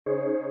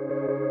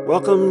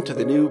Welcome to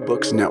the New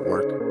Books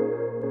Network.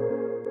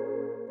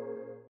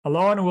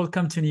 Hello and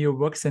welcome to New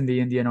Books in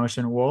the Indian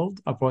Ocean World,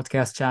 a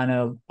podcast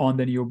channel on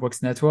the New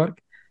Books Network.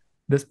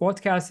 This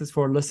podcast is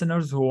for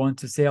listeners who want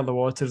to sail the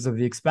waters of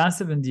the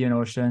expansive Indian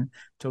Ocean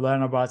to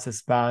learn about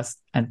its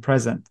past and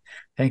present.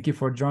 Thank you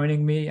for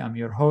joining me. I'm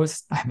your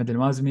host, Ahmed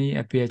Al-Mazmi,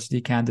 a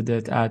PhD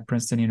candidate at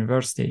Princeton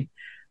University.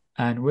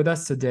 And with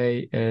us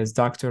today is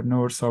Dr.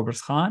 Noor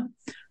Sobers Khan,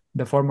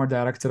 the former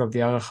director of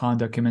the Aga Khan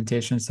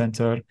Documentation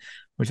Center,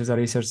 which is a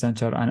research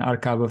center and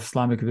archive of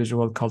Islamic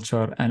visual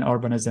culture and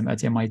urbanism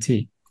at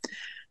MIT.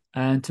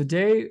 And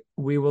today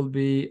we will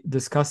be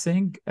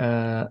discussing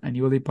a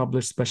newly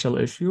published special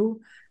issue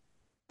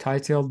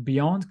titled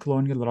Beyond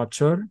Colonial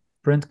Rupture,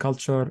 Print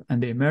Culture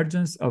and the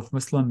Emergence of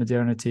Muslim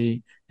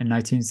Modernity in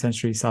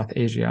 19th-Century South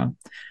Asia.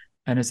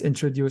 And it's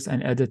introduced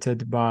and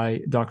edited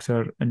by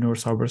Dr. Noor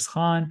Sobers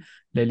Khan,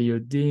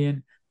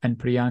 Leliuddin, and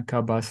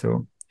Priyanka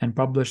Basu, and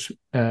published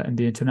in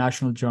the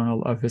International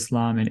Journal of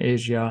Islam in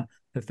Asia,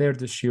 the third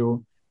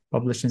issue,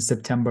 published in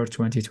September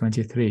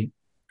 2023.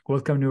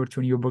 Welcome, Noor,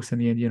 to New Books in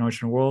the Indian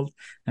Ocean World,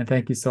 and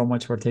thank you so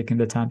much for taking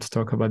the time to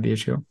talk about the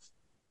issue.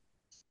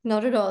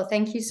 Not at all.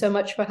 Thank you so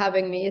much for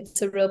having me.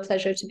 It's a real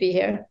pleasure to be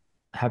here.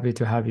 Happy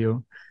to have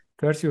you.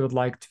 First, we would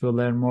like to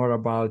learn more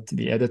about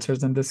the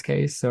editors in this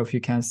case. So if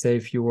you can say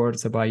a few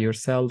words about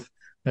yourself,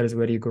 that is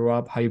where you grew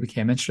up, how you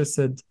became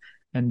interested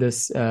in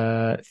this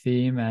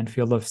theme and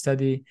field of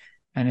study,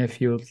 and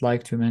if you would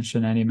like to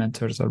mention any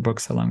mentors or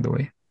books along the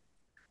way.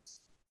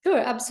 Sure,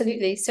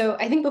 absolutely. So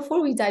I think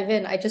before we dive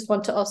in, I just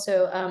want to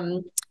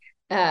also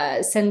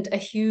send a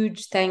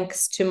huge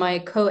thanks to my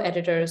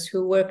co-editors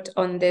who worked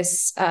on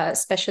this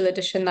special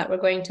edition that we're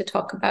going to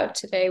talk about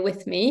today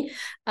with me,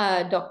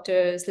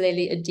 Drs.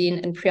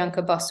 Leliuddin and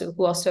Priyanka Basu,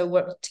 who also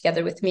worked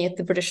together with me at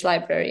the British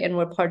Library and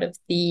were part of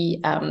the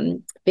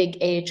big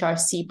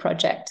AHRC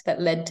project that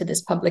led to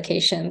this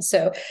publication.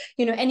 So,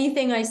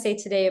 anything I say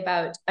today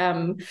about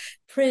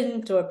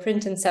print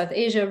in South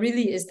Asia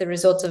really is the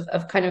result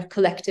of kind of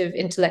collective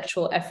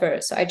intellectual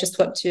effort. So I just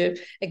want to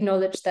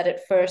acknowledge that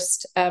at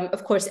first,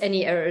 of course,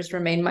 any errors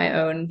remain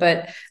my own,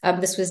 but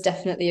this was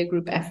definitely a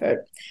group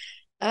effort.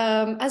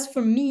 As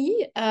for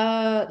me,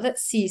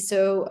 let's see.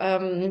 So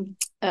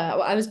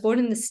I was born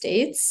in the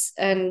States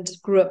and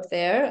grew up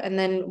there and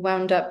then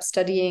wound up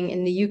studying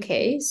in the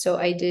UK. So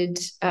I did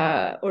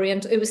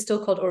it was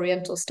still called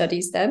Oriental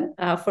Studies then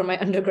for my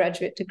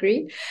undergraduate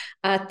degree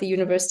at the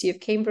University of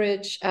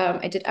Cambridge.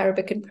 I did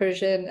Arabic and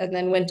Persian and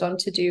then went on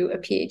to do a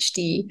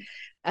PhD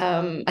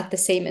at the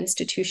same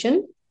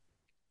institution.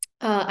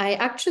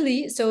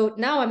 So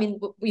now,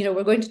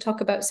 we're going to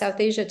talk about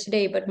South Asia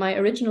today, but my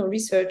original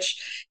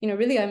research,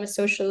 really I'm a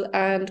social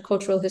and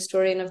cultural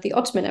historian of the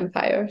Ottoman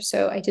Empire.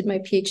 So I did my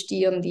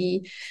PhD on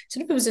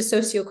it was a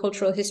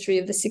socio-cultural history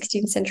of the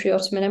 16th century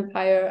Ottoman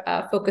Empire,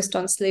 focused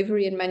on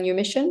slavery and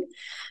manumission.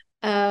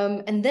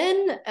 And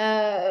then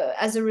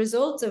as a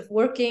result of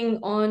working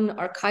on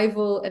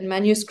archival and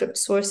manuscript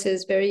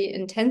sources very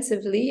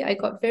intensively, I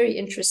got very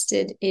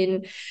interested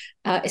in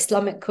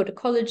Islamic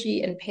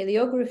codicology and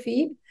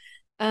paleography.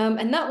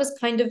 And that was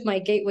kind of my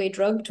gateway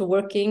drug to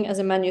working as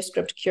a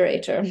manuscript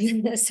curator.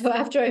 So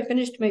after I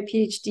finished my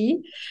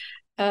PhD,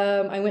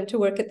 I went to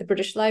work at the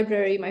British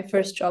Library. My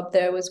first job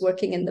there was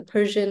working in the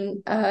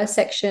Persian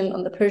section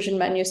on the Persian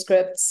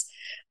manuscripts.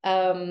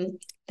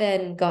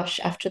 Then,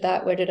 after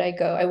that, where did I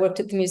go? I worked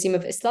at the Museum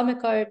of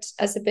Islamic Art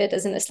as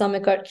an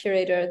Islamic art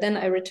curator. Then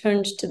I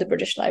returned to the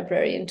British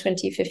Library in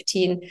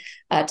 2015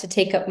 to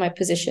take up my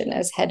position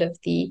as head of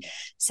the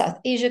South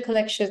Asia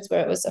collections,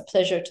 where it was a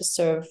pleasure to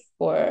serve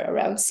for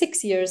around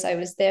 6 years. I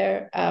was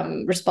there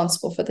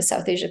responsible for the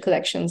South Asia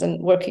collections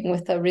and working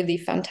with a really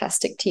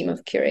fantastic team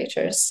of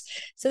curators.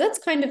 So that's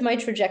kind of my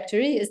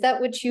trajectory. Is that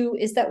what you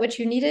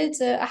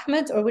needed,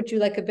 Ahmed, or would you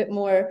like a bit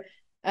more?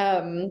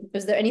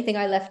 Was there anything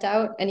I left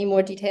out? Any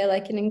more detail I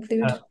can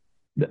include?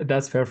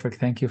 That's perfect.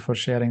 Thank you for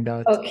sharing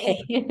that.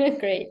 Okay,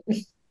 great.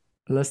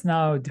 Let's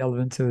now delve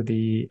into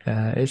the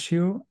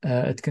issue.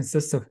 It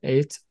consists of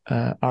 8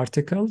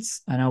 articles,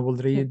 and I will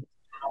read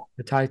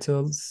the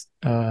titles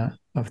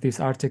of these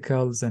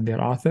articles and their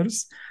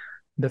authors.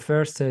 The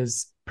first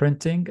is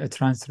Printing, a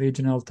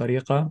Trans-Regional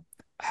Tariqa,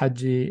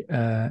 Haji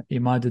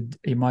Imad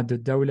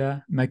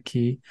al-Dawla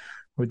Makki,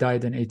 who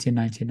died in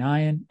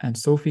 1899, and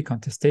Sufi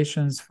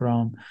Contestations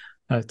from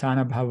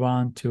Tanab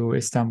Havan to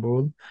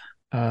Istanbul,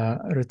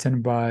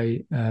 written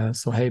by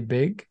Sohaib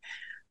Beg.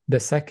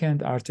 The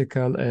second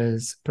article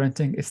is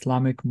Printing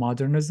Islamic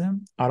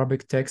Modernism,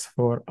 Arabic Texts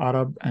for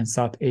Arab and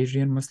South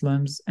Asian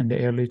Muslims in the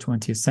early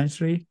 20th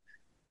century,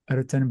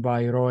 written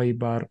by Roy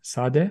Bar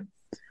Sadeh.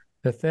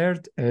 The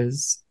third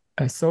is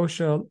A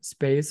Social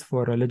Space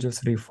for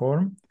Religious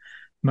Reform,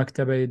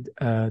 Maktabid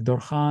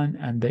Dorkhan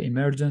and the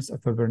Emergence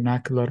of a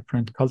Vernacular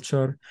Print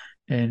Culture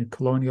in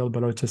Colonial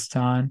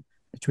Balochistan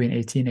between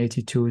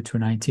 1882 to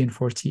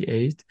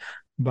 1948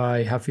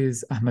 by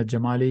Hafiz Ahmad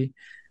Jamali.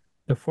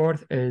 The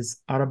fourth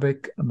is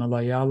Arabic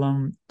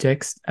Malayalam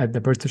Text at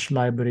the British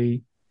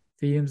Library,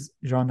 Themes,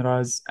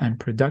 Genres, and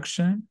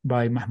Production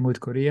by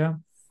Mahmoud Korea.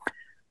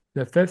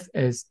 The fifth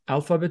is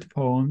Alphabet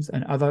Poems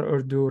and Other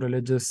Urdu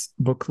Religious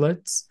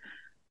Booklets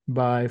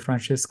by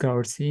Francesca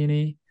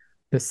Orsini.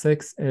 The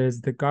sixth is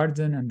The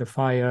Garden and the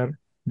Fire,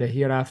 The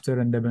Hereafter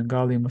in the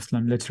Bengali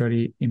Muslim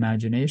Literary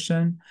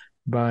Imagination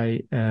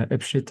by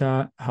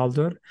Ipshita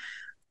Haldor.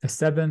 The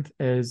seventh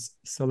is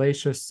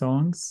Salacious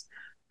Songs,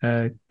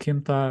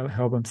 Kimta, I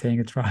hope I'm saying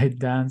it right,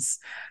 Dance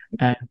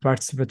and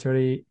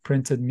Participatory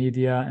Printed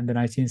Media in the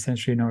 19th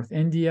Century North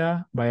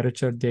India by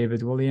Richard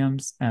David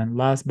Williams. And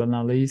last but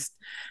not least,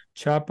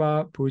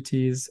 Chapa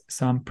Puti's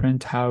Some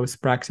Print House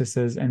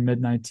Practices in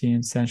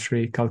Mid-19th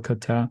Century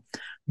Calcutta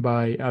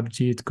by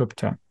Abhijit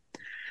Gupta.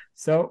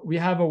 So we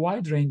have a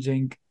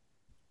wide-ranging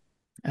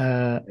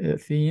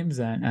themes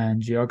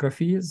and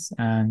geographies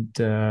and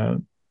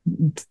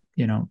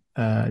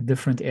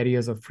different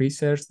areas of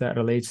research that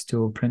relates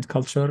to print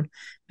culture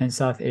in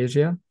South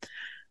Asia.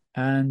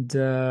 And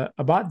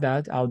about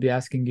that, I'll be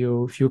asking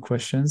you a few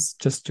questions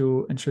just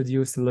to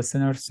introduce the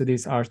listeners to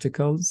these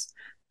articles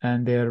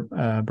and their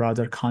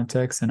broader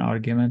context and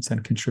arguments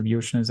and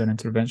contributions and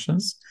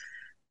interventions.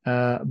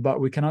 But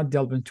we cannot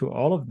delve into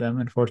all of them,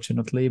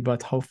 unfortunately,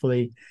 but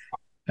hopefully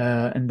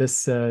in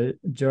this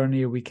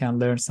journey, we can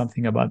learn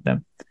something about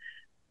them.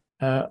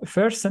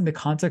 First, in the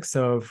context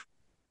of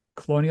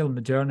colonial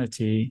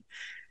modernity,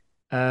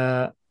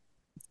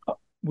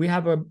 we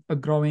have a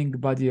growing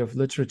body of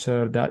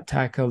literature that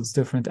tackles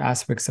different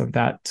aspects of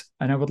that.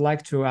 And I would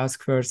like to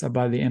ask first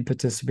about the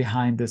impetus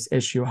behind this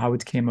issue, how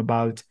it came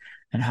about,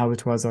 and how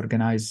it was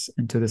organized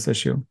into this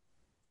issue.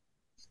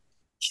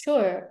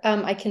 Sure.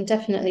 I can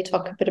definitely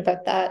talk a bit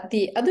about that.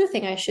 The other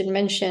thing I should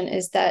mention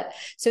is that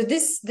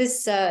this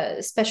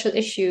special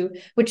issue,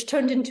 which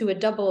turned into a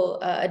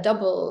double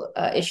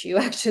issue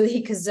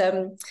actually, because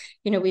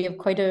we have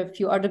quite a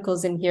few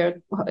articles in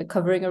here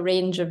covering a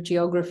range of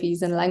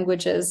geographies and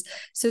languages.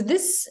 So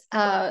this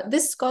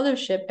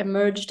scholarship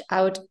emerged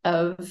out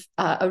of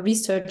a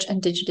research and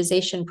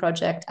digitization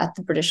project at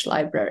the British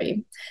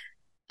Library.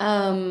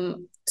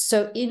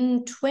 So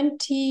in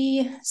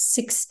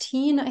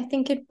 2016, I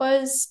think it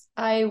was,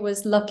 I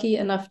was lucky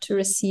enough to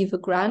receive a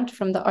grant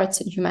from the Arts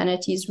and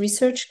Humanities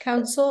Research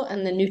Council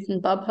and the Newton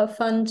Babha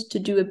Fund to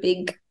do a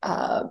big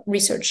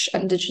research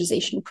and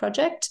digitization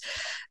project.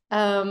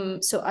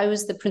 So I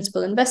was the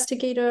principal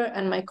investigator,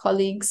 and my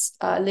colleagues,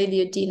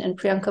 Leili Uddin and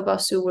Priyanka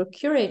Basu, were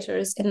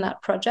curators in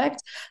that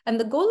project. And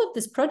the goal of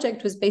this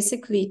project was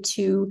basically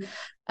to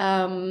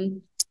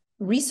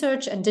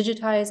research and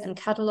digitize and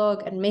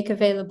catalog and make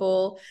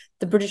available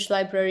the British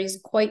Library's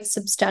quite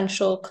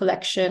substantial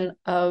collection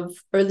of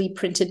early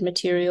printed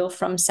material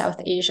from South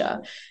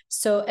Asia.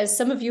 So as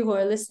some of you who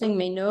are listening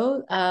may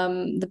know,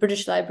 the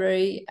British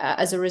Library,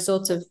 as a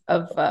result of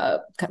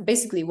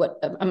basically what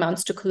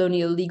amounts to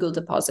colonial legal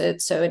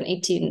deposits. So in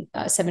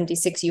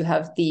 1876, you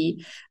have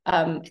it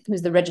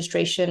was the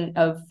Registration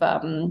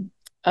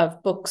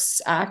of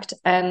Books Act,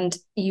 and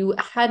you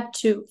had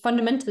to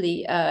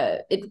fundamentally,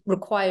 it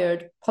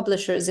required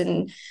publishers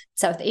in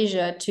South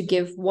Asia to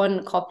give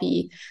one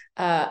copy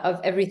of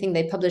everything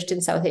they published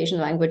in South Asian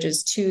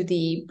languages to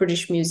the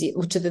British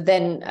Museum, to the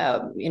then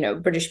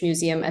British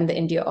Museum and the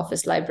India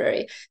Office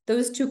Library.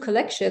 Those two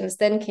collections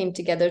then came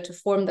together to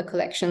form the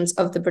collections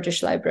of the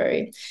British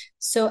Library.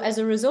 So as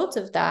a result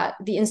of that,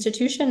 the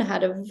institution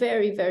had a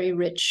very, very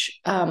rich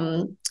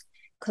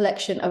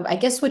collection of, I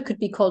guess, what could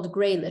be called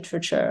gray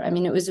literature. I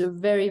mean, it was a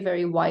very,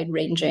 very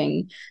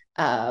wide-ranging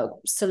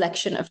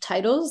selection of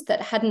titles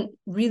that hadn't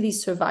really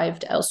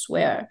survived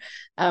elsewhere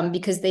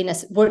because they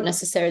weren't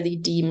necessarily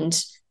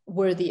deemed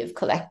worthy of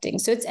collecting.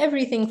 So it's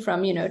everything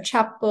from,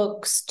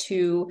 chapbooks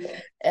to,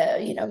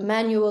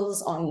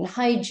 manuals on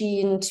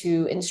hygiene,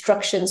 to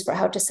instructions for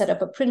how to set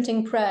up a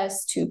printing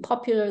press, to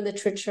popular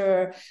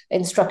literature,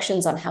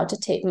 instructions on how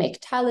to make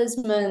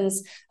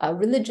talismans,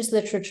 religious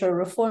literature,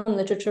 reform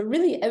literature.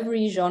 Really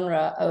every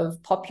genre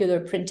of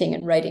popular printing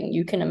and writing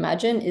you can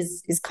imagine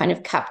is kind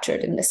of captured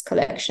in this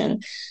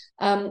collection.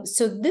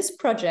 So this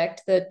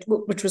project,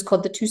 which was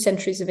called the 2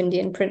 Centuries of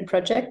Indian Print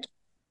Project,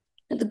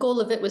 the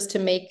goal of it was to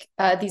make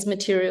these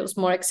materials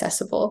more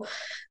accessible.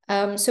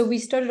 So we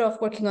started off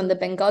working on the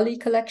Bengali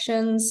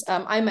collections.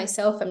 I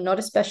myself am not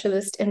a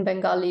specialist in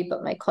Bengali,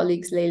 but my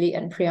colleagues Leili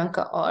and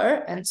Priyanka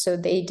are. And so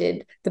they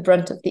did the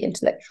brunt of the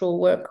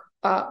intellectual work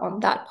on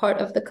that part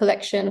of the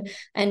collection.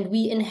 And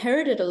we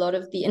inherited a lot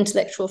of the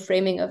intellectual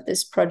framing of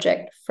this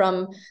project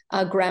from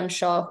Graham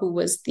Shaw, who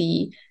was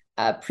the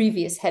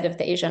previous head of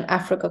the Asia and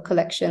Africa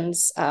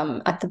collections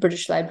at the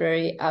British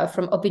Library,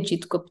 from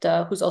Abhijit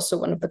Gupta, who's also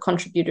one of the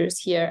contributors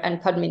here,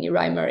 and Padmini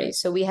Rai.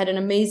 So we had an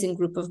amazing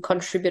group of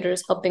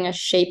contributors helping us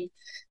shape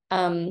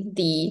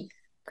the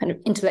kind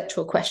of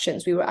intellectual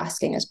questions we were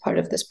asking as part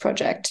of this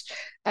project.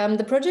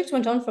 The project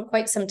went on for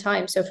quite some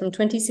time, so from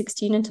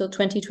 2016 until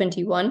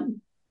 2021.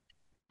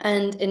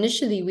 And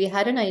initially, we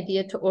had an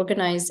idea to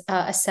organize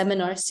a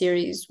seminar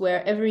series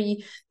where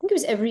every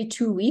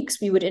 2 weeks,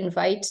 we would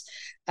invite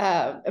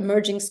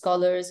emerging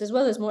scholars as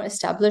well as more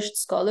established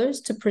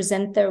scholars to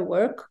present their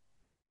work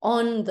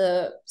on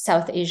the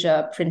South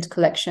Asia print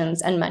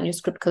collections and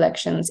manuscript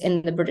collections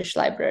in the British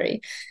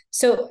Library.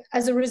 So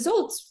as a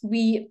result,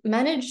 we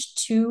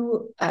managed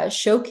to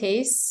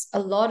showcase a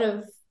lot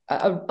of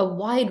a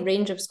wide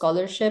range of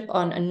scholarship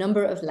on a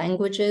number of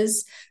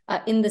languages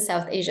in the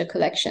South Asia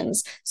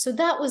collections. So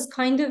that was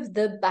kind of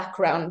the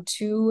background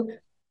to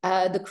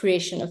the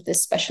creation of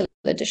this special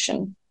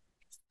edition.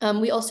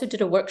 We also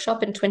did a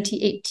workshop in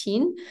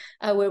 2018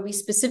 where we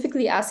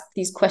specifically asked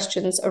these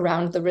questions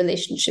around the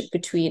relationship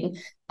between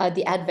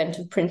the advent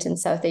of print in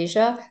South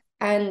Asia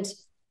and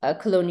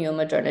colonial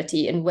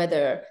modernity, and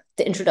whether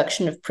the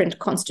introduction of print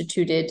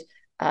constituted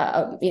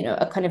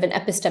a kind of an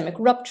epistemic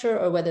rupture,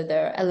 or whether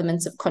there are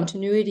elements of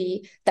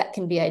continuity that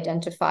can be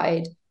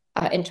identified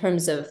in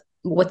terms of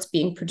what's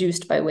being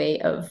produced by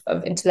way of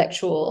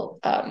intellectual,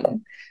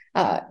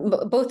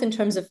 both in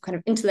terms of kind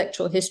of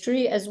intellectual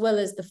history, as well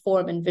as the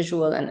form and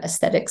visual and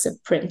aesthetics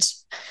of print.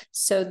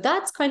 So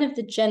that's kind of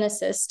the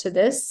genesis to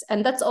this.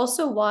 And that's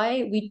also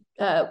why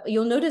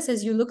you'll notice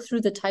as you look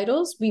through the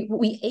titles,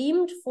 we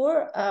aimed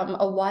for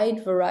a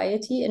wide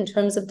variety in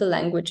terms of the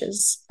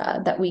languages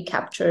that we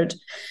captured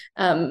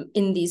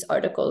in these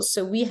articles.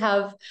 So we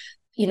have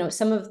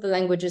some of the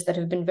languages that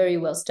have been very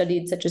well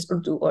studied, such as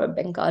Urdu or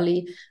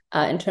Bengali,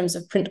 in terms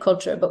of print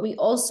culture, but we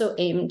also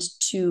aimed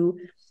to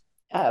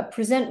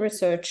present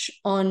research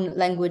on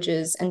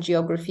languages and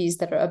geographies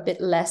that are a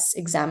bit less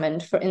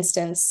examined. For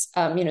instance,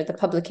 the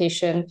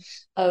publication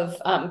of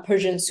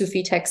Persian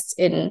Sufi texts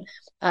in,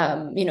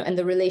 and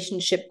the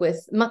relationship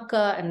with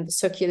Makkah and the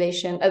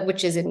circulation,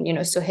 which is in,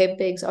 Sohaib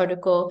Beg's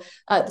article,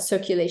 the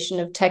circulation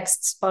of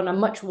texts on a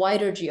much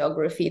wider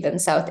geography than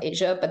South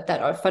Asia, but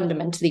that are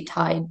fundamentally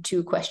tied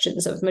to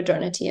questions of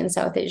modernity in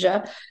South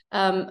Asia.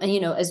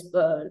 As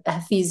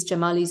Hafiz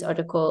Jamali's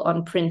article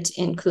on print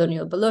in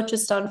colonial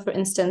Balochistan, for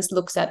instance,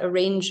 looks at a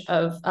range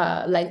of,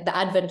 like the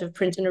advent of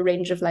print in a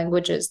range of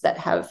languages that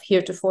have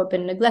heretofore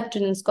been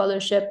neglected in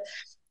scholarship.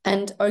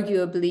 And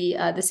arguably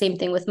the same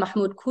thing with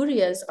Mahmoud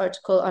Kouria's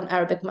article on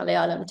Arabic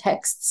Malayalam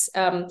texts,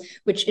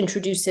 which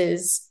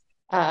introduces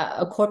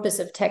a corpus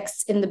of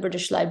texts in the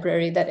British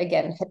Library that,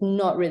 again, had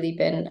not really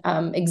been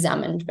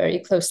examined very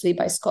closely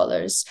by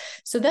scholars.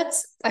 So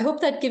I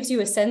hope that gives you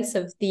a sense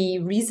of the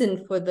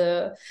reason for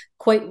the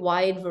quite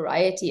wide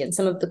variety and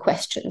some of the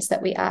questions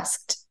that we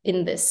asked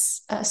in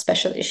this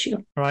special issue.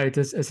 Right.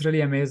 It's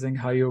really amazing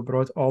how you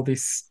brought all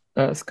these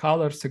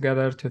scholars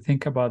together to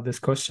think about this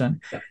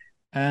question.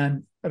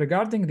 And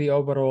regarding the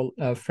overall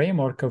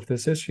framework of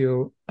this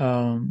issue,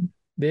 the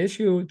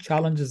issue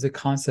challenges the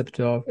concept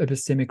of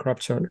epistemic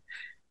rupture.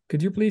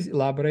 Could you please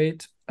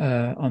elaborate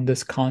on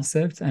this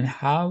concept and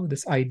how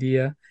this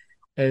idea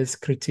is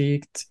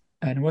critiqued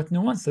and what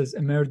nuances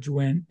emerge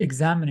when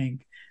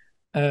examining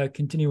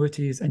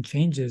continuities and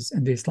changes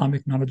in the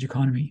Islamic knowledge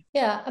economy?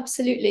 Yeah,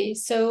 absolutely.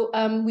 So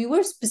we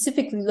were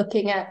specifically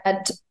looking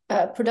at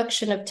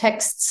production of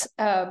texts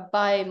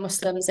by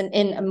Muslims and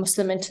in a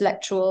Muslim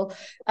intellectual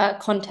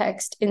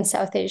context in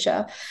South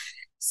Asia.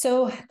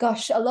 So,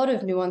 gosh, a lot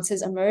of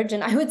nuances emerge.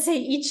 And I would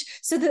say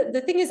so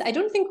the thing is, I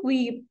don't think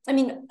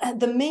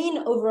the main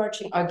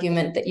overarching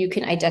argument that you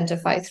can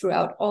identify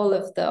throughout all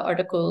of the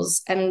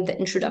articles and the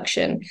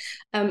introduction,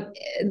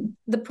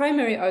 the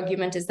primary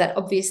argument is that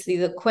obviously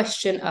the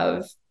question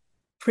of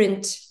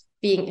print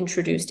being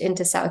introduced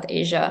into South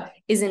Asia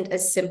isn't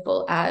as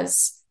simple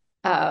as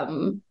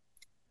the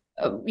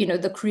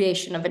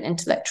creation of an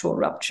intellectual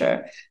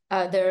rupture.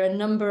 There are a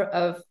number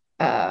of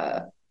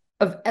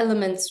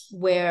elements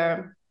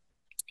where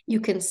you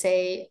can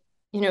say,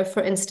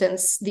 for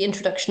instance, the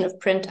introduction of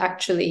print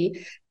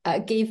actually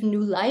gave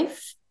new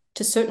life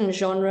to certain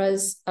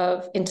genres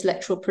of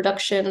intellectual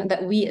production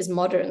that we as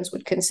moderns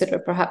would consider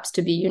perhaps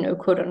to be,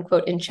 quote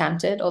unquote,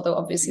 enchanted, although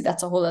obviously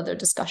that's a whole other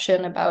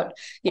discussion about,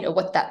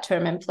 what that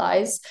term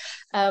implies.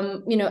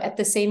 At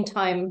the same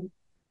time,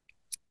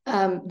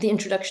 the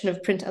introduction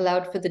of print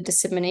allowed for the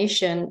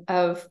dissemination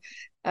of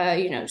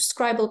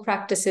scribal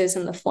practices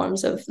in the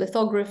forms of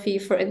lithography,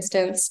 for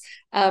instance,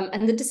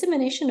 and the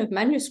dissemination of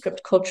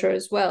manuscript culture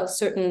as well,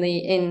 certainly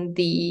in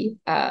the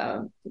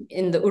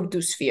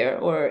Urdu sphere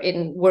or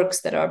in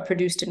works that are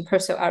produced in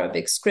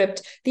Perso-Arabic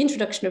script. The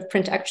introduction of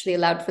print actually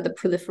allowed for the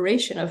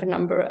proliferation of a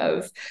number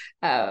of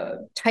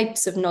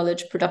types of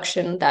knowledge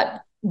production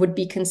that would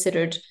be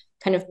considered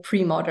kind of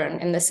pre-modern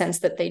in the sense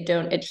that they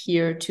don't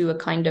adhere to a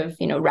kind of,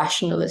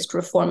 rationalist,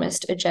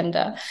 reformist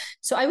agenda.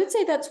 So I would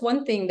say that's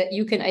one thing that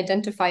you can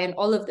identify in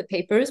all of the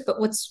papers. But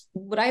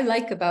what I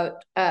like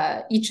about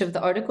each of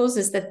the articles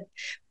is that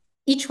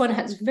each one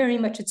has very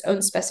much its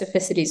own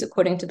specificities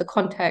according to the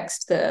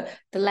context, the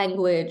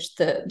language,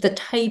 the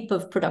type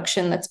of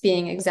production that's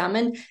being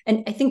examined.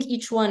 And I think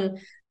each one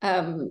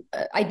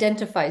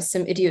identifies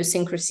some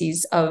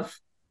idiosyncrasies of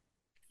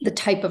the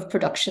type of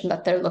production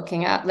that they're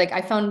looking at. Like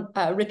I found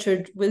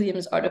Richard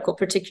Williams' article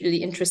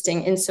particularly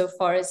interesting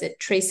insofar as it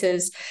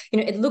traces,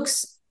 it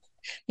looks,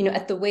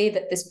 at the way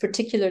that this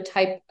particular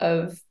type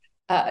of,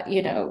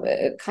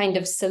 kind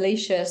of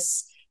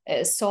salacious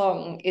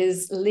song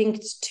is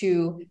linked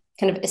to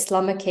kind of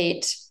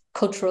Islamicate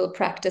cultural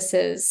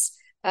practices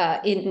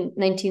in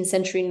 19th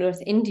century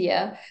North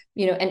India,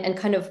 and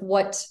kind of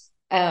what,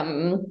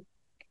 how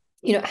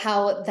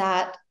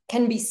that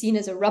can be seen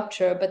as a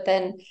rupture, but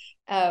then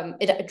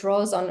it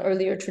draws on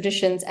earlier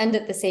traditions, and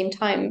at the same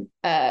time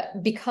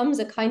becomes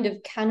a kind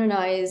of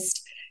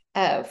canonized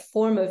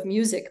form of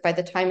music by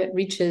the time it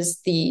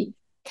reaches the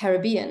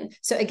Caribbean.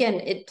 So again,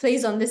 it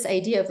plays on this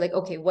idea of like,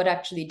 okay, what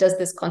actually does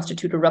this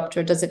constitute a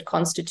rupture? Does it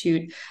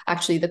constitute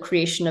actually the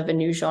creation of a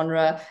new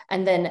genre?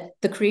 And then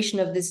the creation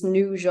of this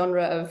new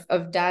genre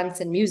of dance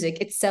and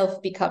music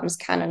itself becomes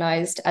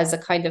canonized as a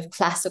kind of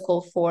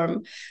classical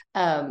form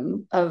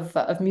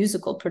of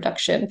musical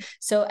production.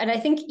 So, and I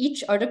think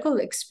each article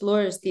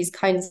explores these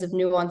kinds of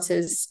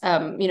nuances,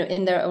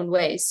 in their own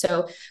way.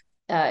 So,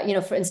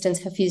 for instance,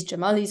 Hafiz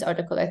Jamali's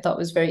article I thought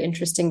was very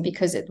interesting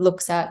because it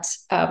looks at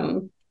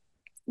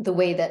the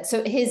way that,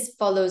 so his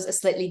follows a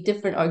slightly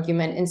different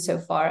argument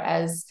insofar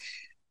as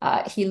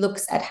he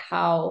looks at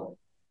how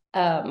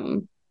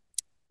the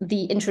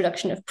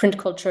introduction of print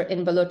culture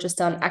in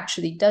Balochistan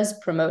actually does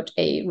promote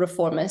a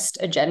reformist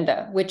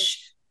agenda,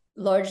 which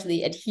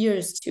largely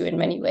adheres to, in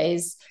many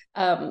ways,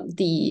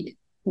 the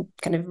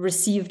kind of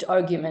received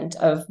argument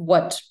of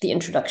what the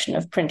introduction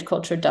of print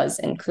culture does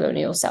in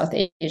colonial South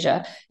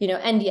Asia,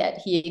 and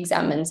yet he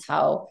examines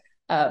how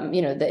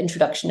the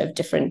introduction of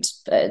different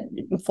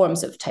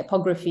forms of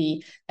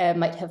typography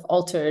might have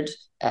altered,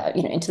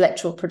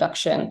 intellectual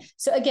production.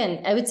 So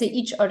again, I would say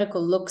each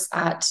article looks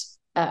at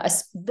a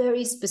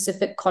very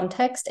specific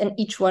context, and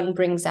each one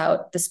brings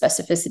out the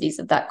specificities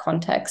of that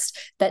context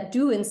that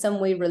do in some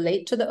way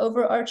relate to the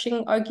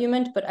overarching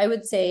argument. But I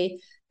would say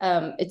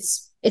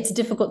it's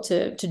difficult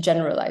to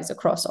generalize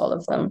across all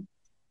of them.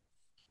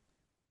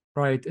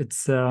 Right.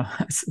 It's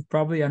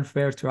probably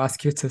unfair to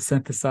ask you to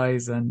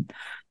synthesize and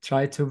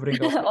try to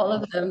bring all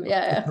of them,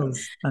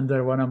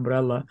 under one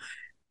umbrella.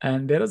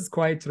 And there is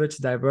quite rich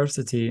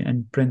diversity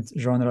in print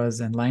genres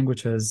and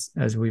languages,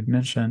 as we've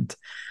mentioned.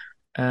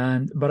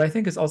 But I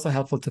think it's also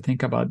helpful to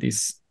think about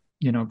these,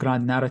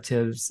 grand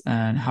narratives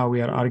and how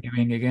we are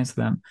arguing against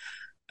them.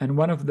 And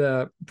one of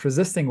the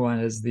persisting one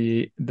is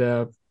the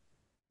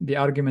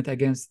argument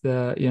against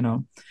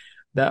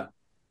that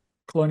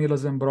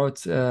colonialism brought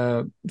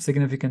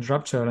significant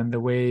rupture in the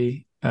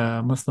way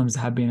Muslims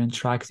have been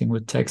interacting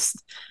with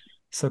text.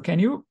 So can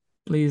you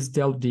please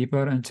delve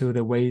deeper into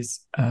the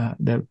ways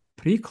the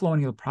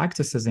pre-colonial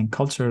practices and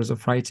cultures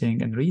of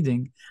writing and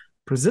reading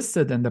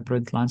persisted in the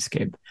print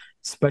landscape,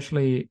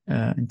 especially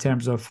in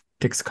terms of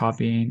text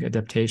copying,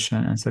 adaptation,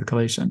 and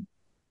circulation?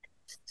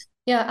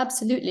 Yeah,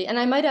 absolutely. And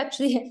I might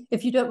actually,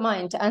 if you don't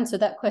mind, to answer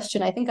that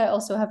question, I think I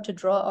also have to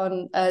draw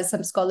on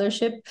some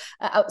scholarship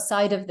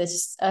outside of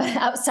this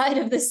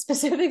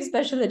specific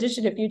special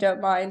edition, if you don't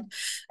mind,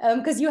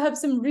 because you have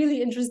some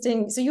really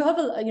interesting. So you have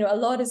a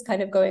lot is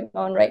kind of going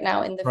on right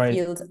now in the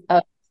field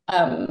of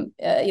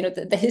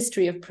the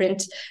history of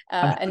print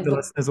and the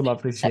listeners will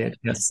appreciate.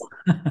 Yes.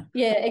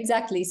 Yeah,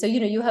 exactly. So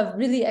you have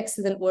really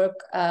excellent work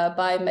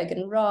by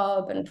Megan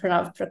Robb and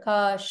Pranav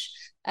Prakash.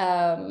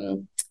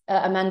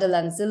 Amanda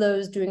Lanzillo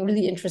is doing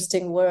really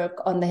interesting work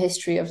on the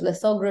history of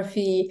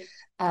lithography,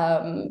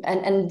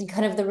 and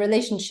kind of the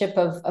relationship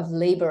of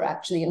labor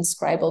actually in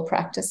scribal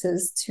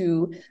practices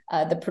to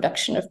the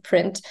production of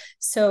print.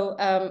 So,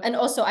 and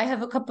also I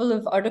have a couple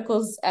of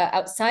articles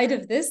outside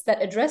of this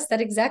that address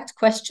that exact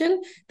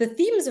question, the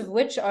themes of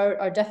which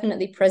are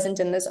definitely present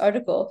in this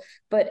article.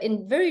 But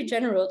in very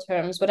general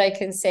terms, what I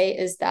can say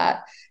is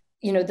that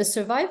the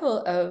survival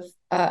of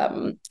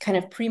kind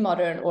of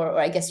pre-modern, or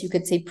I guess you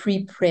could say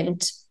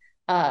pre-print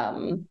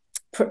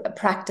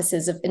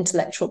practices of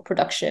intellectual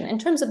production in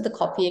terms of the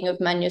copying of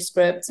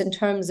manuscripts, in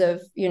terms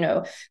of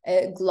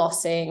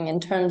glossing,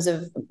 in terms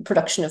of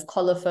production of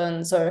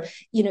colophons, or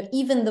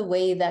even the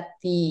way that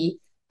the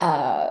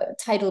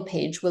title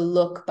page will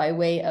look by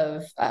way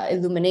of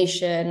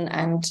illumination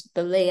and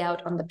the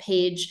layout on the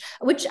page,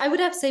 which I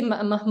would have to say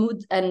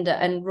Mahmoud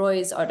and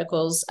Roy's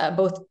articles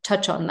both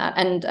touch on that,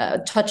 and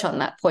touch on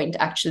that point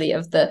actually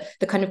of the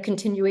kind of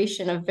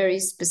continuation of very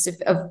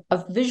specific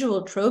of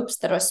visual tropes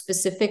that are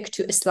specific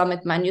to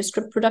Islamic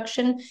manuscript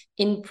production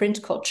in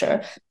print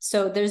culture.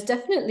 So there's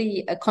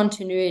definitely a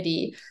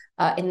continuity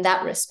in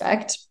that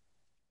respect.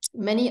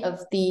 Many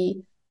of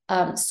the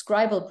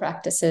scribal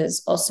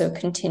practices also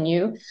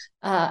continue.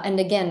 And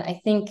again, I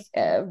think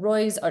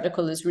Roy's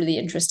article is really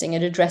interesting.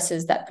 It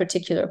addresses that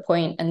particular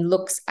point and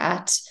looks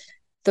at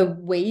the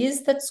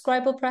ways that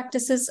scribal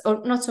practices,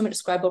 or not so much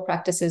scribal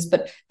practices,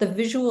 but the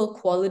visual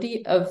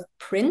quality of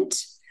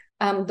print,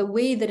 the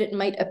way that it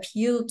might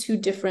appeal to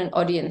different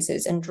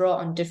audiences and draw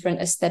on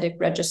different aesthetic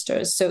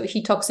registers. So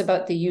he talks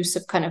about the use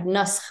of kind of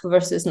naskh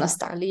versus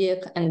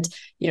nastaliq, and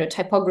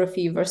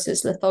typography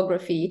versus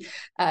lithography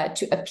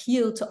to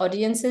appeal to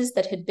audiences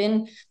that had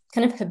been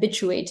kind of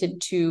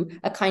habituated to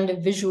a kind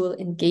of visual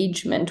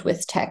engagement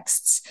with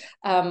texts.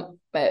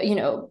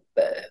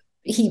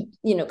 He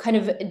kind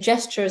of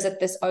gestures at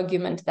this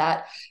argument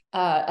that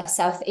a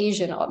South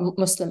Asian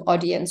Muslim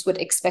audience would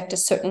expect a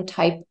certain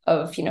type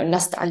of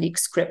nastaliq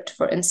script,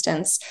 for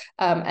instance,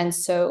 and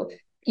so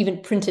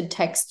even printed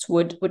texts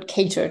would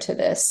cater to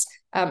this.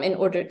 in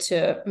order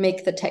to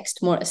make the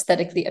text more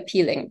aesthetically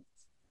appealing.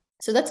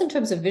 So that's in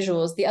terms of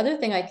visuals. The other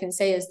thing I can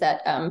say is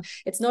that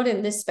it's not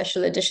in this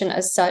special edition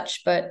as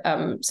such, but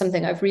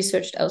something I've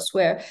researched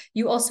elsewhere.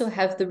 You also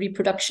have the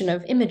reproduction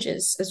of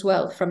images as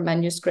well from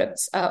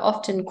manuscripts,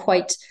 often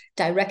quite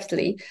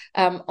directly,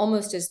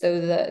 almost as though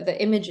the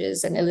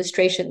images and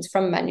illustrations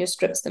from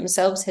manuscripts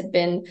themselves had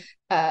been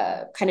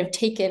kind of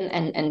taken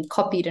and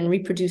copied and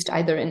reproduced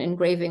either in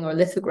engraving or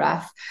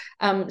lithograph.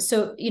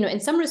 So, in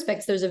some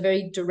respects, there's a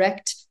very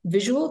direct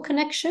visual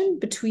connection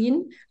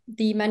between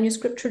the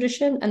manuscript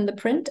tradition and the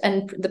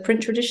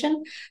print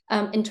tradition.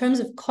 In terms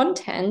of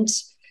content,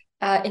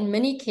 in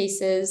many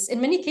cases,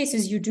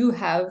 you do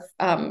have,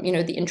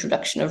 the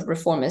introduction of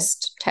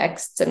reformist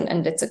texts,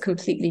 and it's a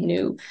completely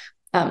new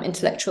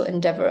intellectual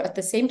endeavor. At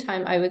the same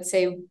time, I would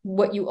say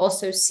what you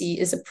also see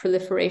is a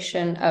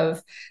proliferation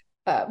of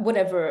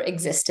whatever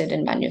existed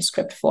in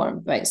manuscript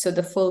form, right? So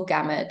the full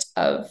gamut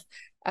of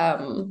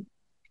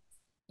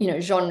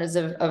genres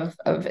of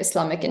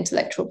Islamic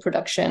intellectual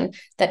production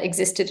that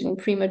existed in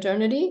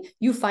pre-modernity,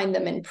 you find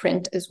them in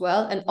print as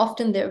well, and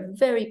often they're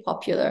very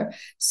popular.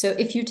 So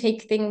if you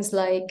take things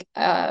like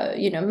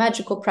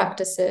magical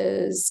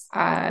practices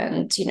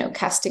and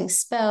casting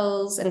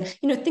spells and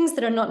things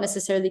that are not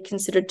necessarily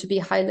considered to be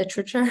high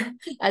literature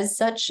as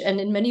such, and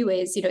in many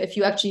ways, if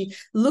you actually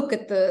look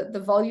at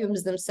the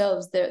volumes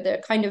themselves,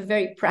 they're kind of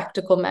very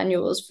practical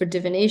manuals for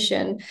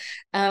divination.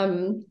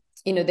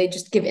 They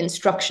just give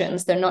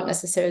instructions. They're not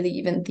necessarily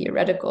even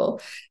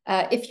theoretical.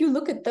 If you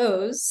look at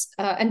those,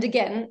 and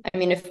again, I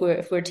mean, if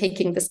we're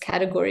taking this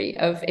category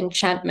of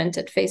enchantment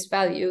at face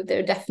value,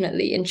 they're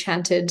definitely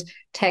enchanted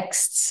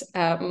texts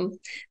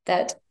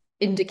that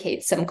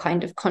indicate some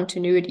kind of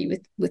continuity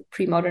with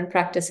pre-modern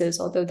practices,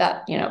 although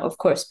that, of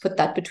course, put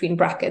that between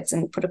brackets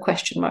and put a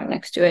question mark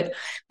next to it.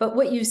 But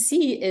what you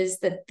see is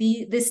that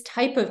this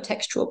type of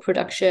textual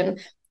production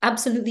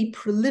absolutely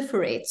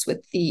proliferates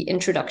with the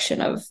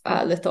introduction of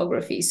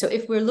lithography. So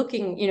if we're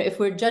looking, if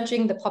we're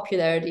judging the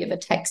popularity of a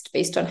text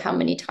based on how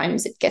many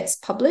times it gets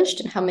published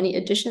and how many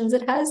editions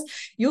it has,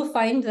 you'll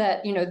find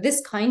that,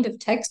 this kind of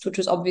text, which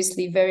was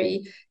obviously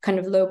very kind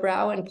of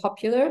lowbrow and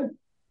popular,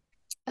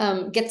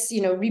 gets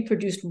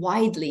reproduced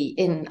widely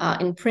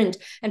in print,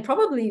 and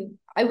probably,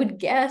 I would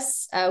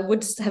guess,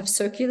 would have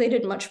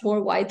circulated much more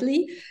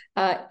widely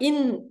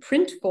in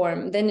print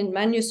form than in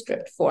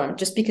manuscript form,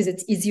 just because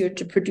it's easier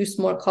to produce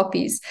more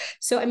copies.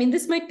 So, I mean,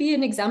 this might be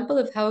an example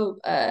of how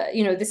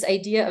this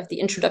idea of the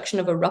introduction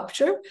of a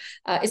rupture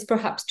is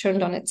perhaps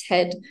turned on its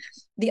head.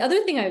 The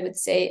other thing I would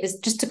say is,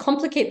 just to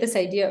complicate this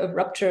idea of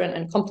rupture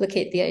and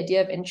complicate the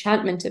idea of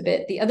enchantment a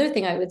bit, the other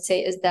thing I would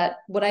say is that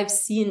what I've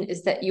seen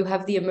is that you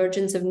have the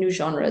emergence of new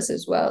genres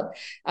as well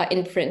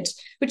in print,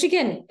 which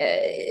again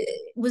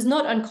was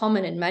not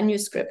uncommon in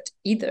manuscript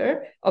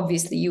either.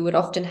 Obviously, you would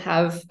often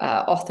have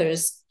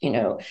authors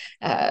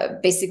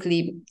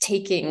basically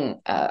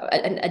taking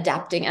and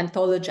adapting,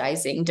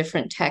 anthologizing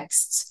different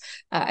texts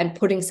and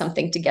putting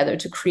something together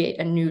to create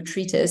a new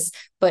treatise.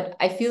 But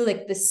I feel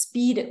like the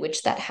speed at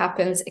which that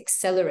happens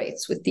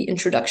accelerates with the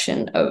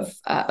introduction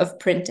of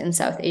print in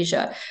South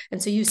Asia.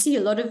 And so you see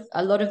a lot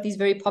of these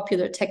very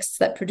popular texts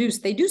that produce,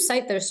 they do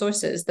cite their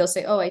sources. They'll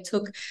say, oh, I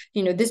took,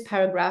 this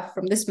paragraph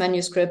from this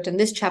manuscript and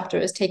this chapter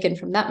is taken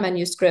from that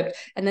manuscript.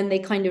 And then they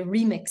kind of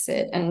remix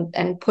it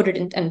and put it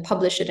in and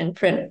publish it in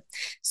print.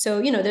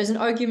 So, there's an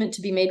argument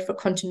to be made for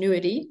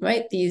continuity,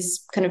 right?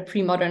 These kind of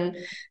pre-modern,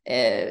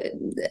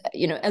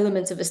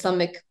 elements of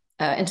Islamic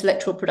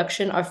intellectual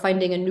production are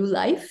finding a new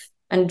life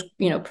and,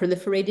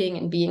 proliferating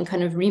and being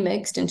kind of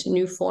remixed into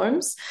new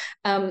forms.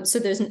 So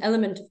there's an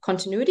element of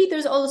continuity.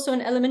 There's also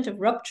an element of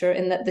rupture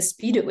in that the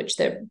speed at which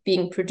they're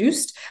being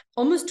produced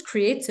almost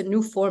creates a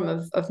new form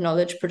of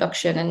knowledge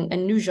production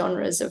and new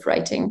genres of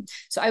writing.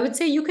 So I would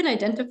say you can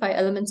identify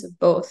elements of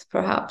both,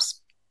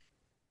 perhaps.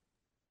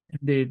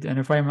 Indeed. And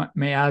if I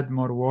may add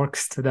more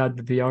works to that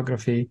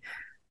bibliography,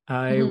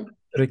 I would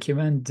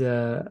recommend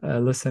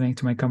listening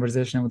to my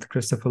conversation with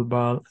Christopher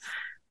Ball,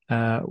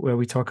 where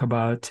we talk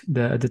about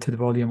the edited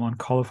volume on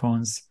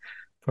colophones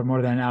for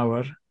more than an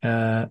hour,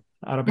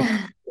 Arabic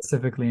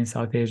specifically in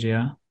South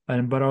Asia,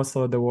 but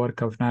also the work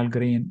of Nal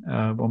Green,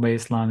 Bombay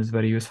Islam, is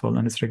very useful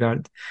in this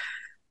regard.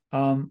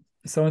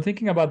 So in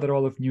thinking about the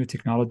role of new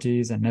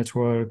technologies and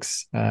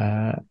networks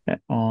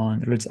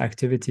on religious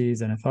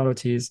activities and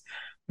authorities,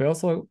 we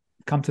also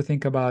come to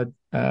think about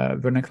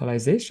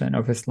verticalization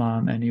of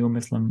Islam and new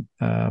Muslim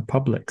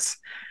publics.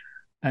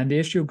 And the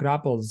issue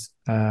grapples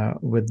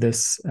with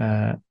this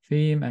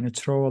theme and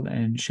its role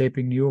in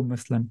shaping new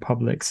Muslim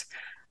publics.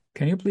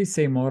 Can you please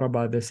say more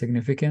about the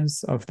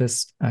significance of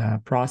this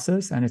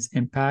process and its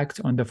impact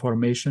on the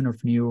formation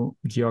of new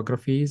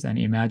geographies and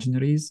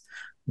imaginaries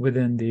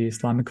within the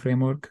Islamic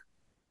framework?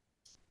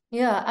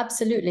 Yeah,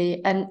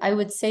 absolutely. And I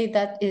would say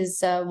that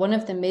is one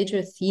of the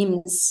major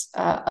themes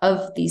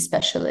of the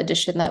special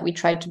edition that we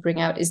tried to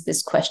bring out, is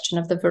this question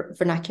of the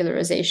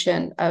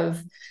vernacularization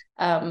of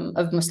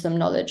Muslim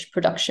knowledge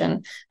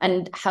production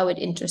and how it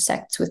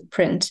intersects with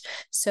print.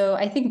 So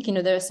I think,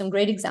 there are some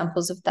great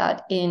examples of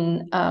that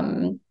in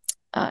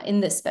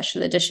in this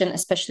special edition,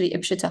 especially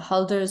Ibshita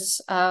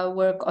Halder's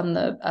work on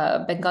the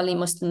Bengali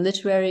Muslim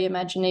literary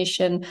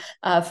imagination,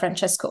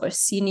 Francesco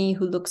Orsini,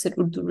 who looks at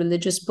Urdu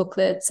religious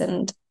booklets,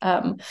 and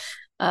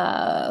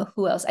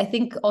who else? I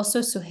think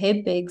also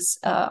Suhaib Beg's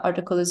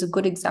article is a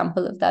good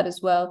example of that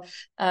as well.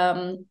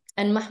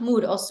 And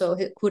Mahmoud also,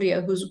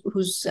 Kuria,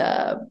 whose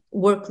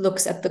work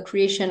looks at the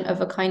creation of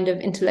a kind of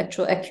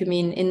intellectual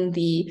ecumene in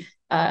the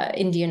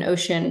Indian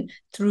Ocean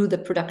through the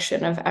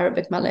production of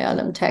Arabic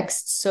Malayalam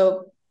texts.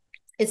 So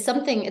it's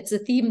a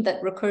theme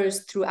that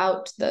recurs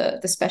throughout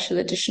the special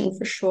edition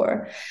for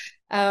sure.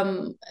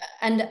 And,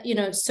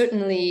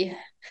 certainly,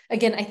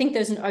 again, I think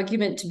there's an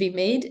argument to be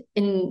made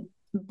in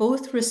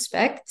both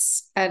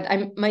respects, and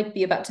I might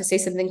be about to say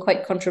something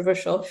quite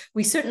controversial.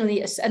 We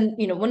certainly, and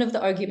one of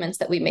the arguments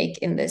that we make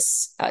in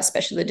this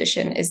special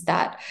edition is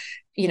that,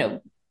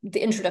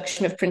 the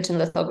introduction of print and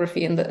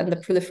lithography and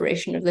the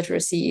proliferation of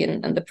literacy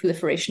and the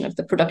proliferation of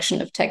the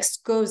production of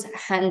text goes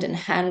hand in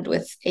hand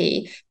with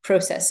a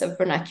process of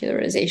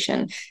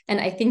vernacularization. And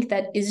I think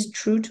that is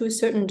true to a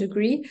certain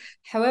degree.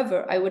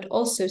 However, I would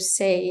also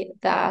say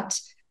that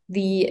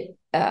the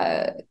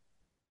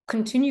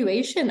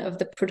continuation of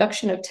the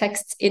production of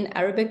texts in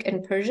Arabic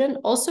and Persian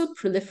also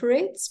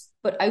proliferates,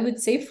 but I would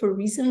say for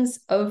reasons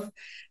of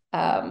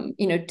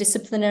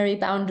disciplinary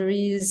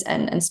boundaries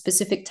and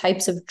specific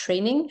types of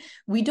training,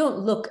 we don't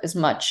look as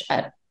much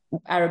at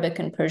Arabic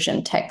and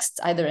Persian texts,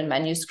 either in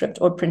manuscript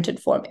or printed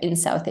form in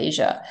South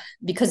Asia,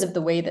 because of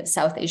the way that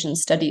South Asian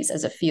studies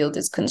as a field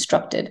is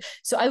constructed.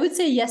 So I would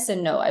say yes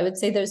and no. I would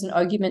say there's an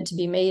argument to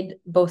be made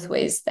both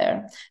ways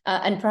there.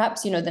 And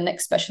perhaps, the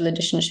next special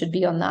edition should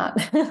be on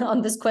that,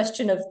 on this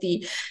question of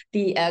the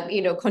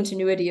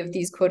continuity of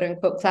these quote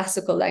unquote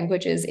classical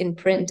languages in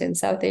print in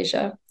South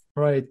Asia.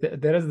 Right.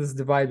 There is this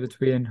divide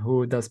between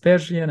who does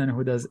Persian and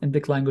who does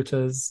Indic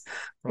languages.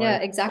 Right? Yeah,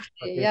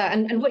 exactly. Okay. Yeah.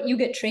 And what you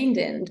get trained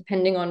in,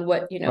 depending on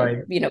what,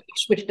 right.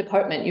 Which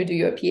department you do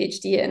your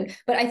PhD in.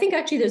 But I think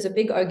actually there's a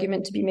big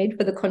argument to be made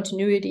for the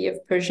continuity of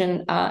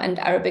Persian and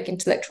Arabic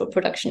intellectual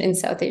production in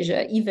South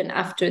Asia, even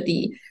after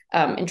the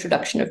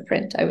introduction of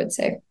print, I would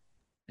say.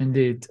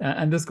 Indeed.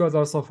 And this goes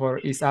also for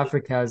East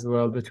Africa as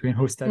well, between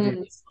who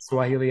studies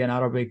Swahili and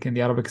Arabic in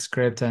the Arabic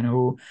script and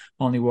who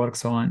only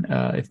works on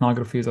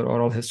ethnographies or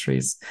oral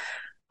histories.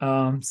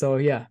 So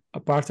yeah, a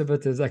part of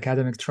it is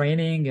academic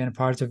training and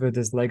part of it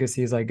is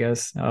legacies, I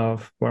guess,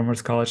 of former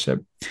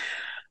scholarship.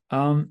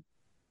 So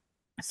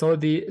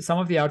some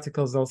of the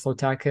articles also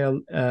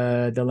tackle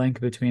the link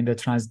between the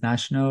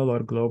transnational or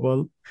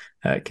global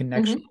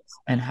connections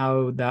and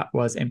how that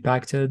was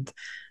impacted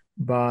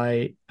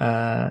by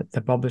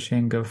the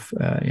publishing of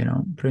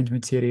print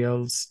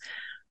materials,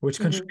 which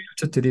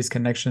contributed to these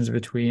connections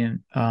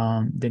between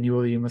the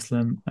newly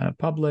Muslim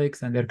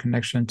publics and their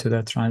connection to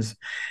the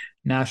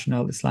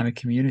transnational Islamic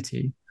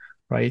community,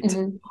 right?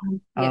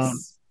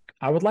 Yes.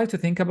 I would like to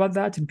think about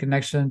that in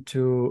connection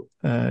to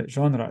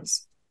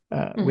genres.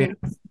 We have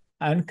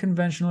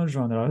unconventional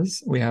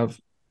genres.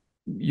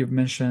 You've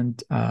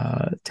mentioned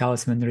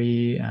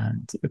talismanry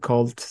and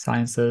occult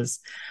sciences.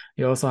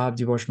 You also have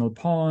devotional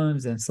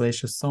poems and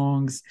salacious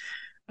songs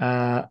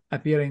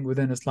appearing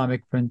within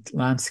Islamic print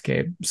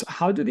landscape. So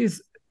how do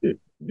these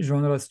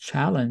genres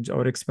challenge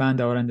or expand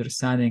our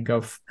understanding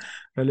of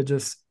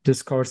religious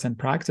discourse and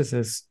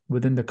practices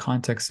within the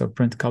context of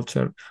print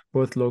culture,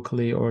 both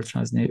locally or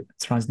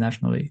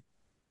transnationally?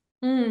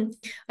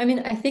 I mean,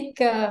 I think,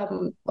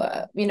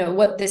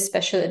 what this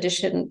special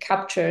edition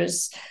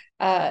captures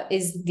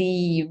is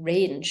the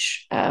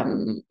range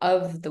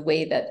of the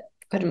way that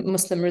kind of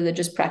Muslim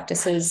religious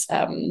practices,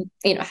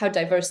 how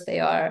diverse they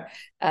are,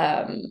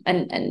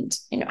 and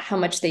how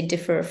much they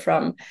differ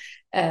from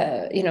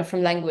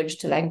language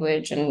to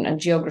language and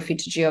geography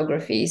to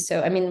geography.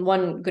 So, I mean,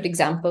 one good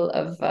example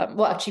of,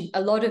 actually,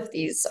 a lot of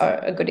these are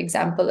a good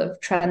example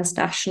of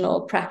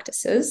transnational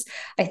practices.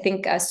 I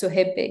think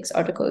Suhaib Beg's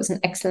article is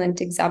an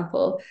excellent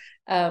example,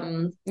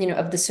 of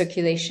the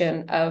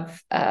circulation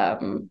of,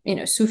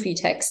 Sufi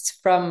texts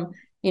from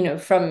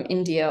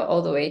India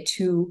all the way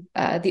to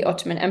the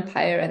Ottoman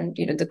Empire, and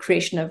the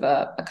creation of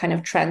a kind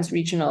of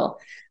trans-regional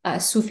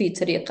Sufi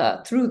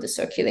tariqa through the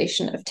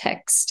circulation of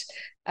text.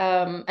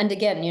 And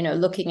again,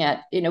 looking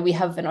at, we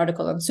have an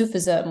article on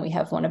Sufism, we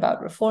have one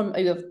about reform,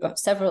 we have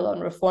several on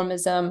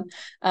reformism,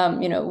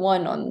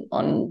 one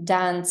on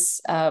dance,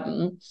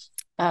 and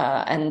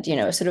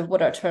sort of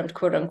what are termed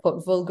quote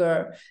unquote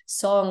vulgar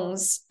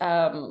songs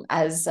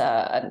as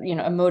a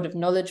mode of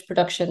knowledge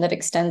production that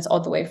extends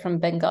all the way from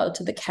Bengal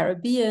to the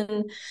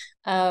Caribbean.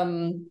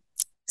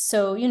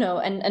 So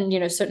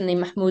certainly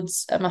Mahmoud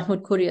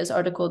Kuria's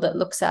article that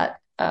looks at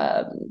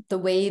the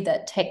way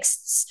that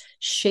texts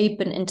shape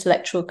an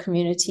intellectual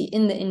community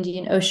in the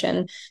Indian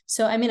Ocean.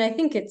 So I mean, I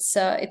think it's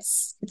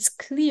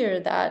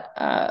clear that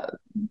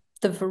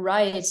the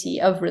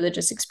variety of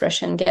religious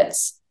expression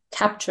gets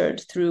captured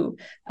through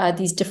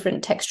these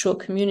different textual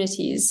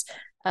communities.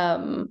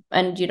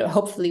 And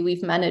hopefully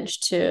we've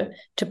managed to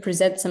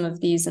present some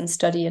of these and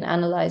study and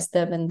analyze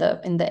them in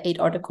the 8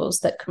 articles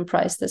that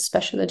comprise this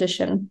special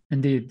edition.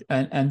 Indeed,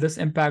 and this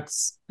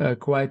impacts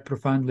quite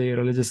profoundly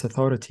religious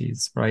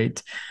authorities, right?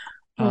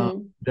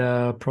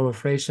 The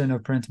proliferation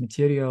of print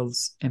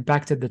materials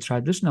impacted the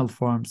traditional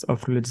forms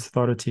of religious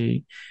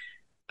authority.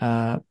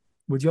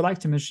 Would you like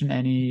to mention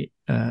any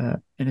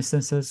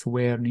instances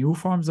where new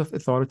forms of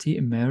authority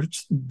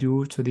emerged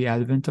due to the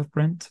advent of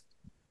print?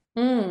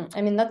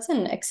 I mean, that's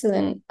an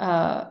excellent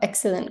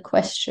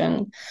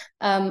question.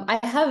 I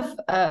have,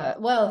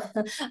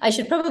 I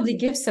should probably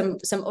give some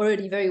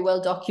already very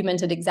well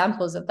documented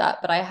examples of that,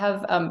 but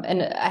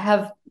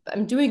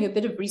I'm doing a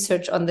bit of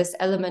research on this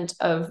element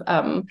of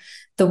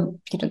the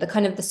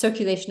kind of the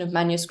circulation of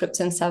manuscripts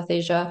in South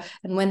Asia,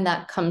 and when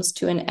that comes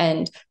to an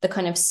end, the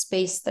kind of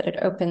space that it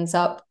opens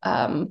up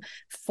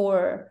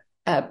for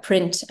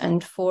print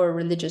and for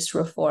religious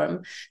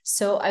reform.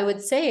 So I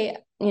would say,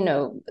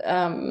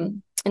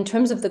 in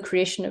terms of the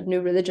creation of new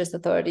religious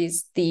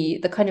authorities, the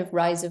kind of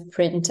rise of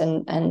print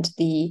and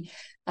the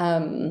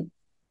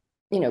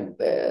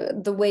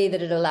the way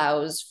that it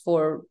allows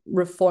for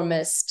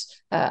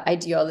reformist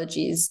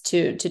ideologies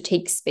to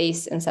take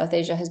space in South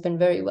Asia has been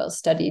very well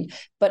studied.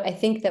 But I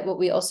think that what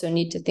we also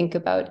need to think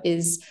about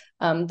is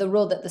the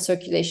role that the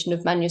circulation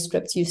of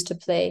manuscripts used to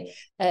play,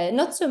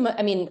 not so much,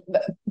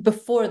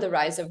 before the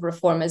rise of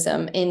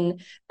reformism, in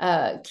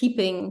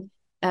keeping,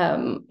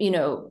 some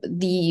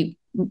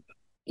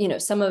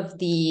of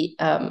the,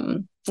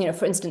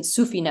 for instance,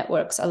 Sufi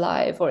networks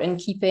alive, or in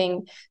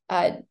keeping,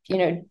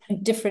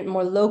 different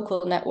more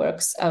local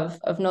networks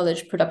of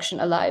knowledge production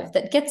alive,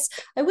 that gets,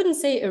 I wouldn't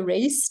say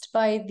erased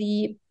by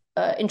the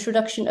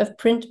introduction of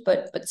print,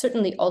 but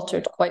certainly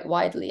altered quite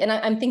widely. And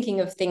I'm thinking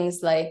of things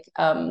like,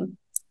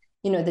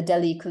 the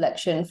Delhi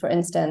collection, for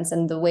instance,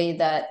 and the way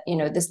that,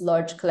 this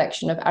large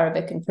collection of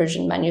Arabic and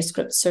Persian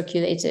manuscripts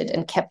circulated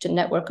and kept a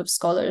network of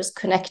scholars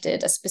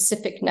connected, a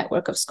specific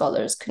network of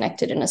scholars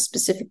connected in a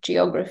specific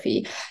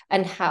geography,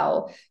 and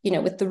how,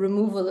 with the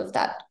removal of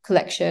that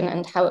collection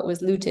and how it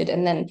was looted,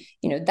 and then,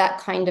 that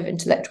kind of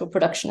intellectual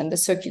production and the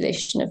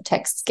circulation of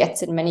texts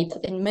gets in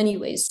many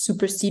ways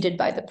superseded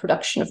by the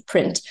production of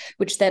print,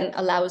 which then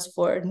allows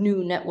for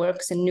new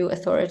networks and new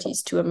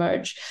authorities to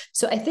emerge.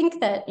 So I think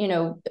that,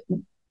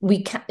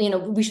 we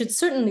should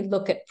certainly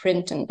look at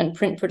print and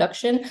print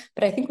production,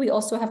 but I think we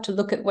also have to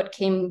look at what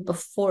came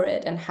before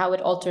it and how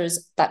it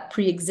alters that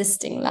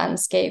pre-existing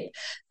landscape,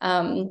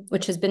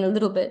 which has been a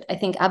little bit, I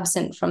think,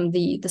 absent from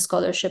the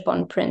scholarship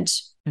on print.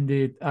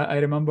 Indeed. I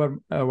remember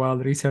while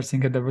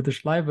researching at the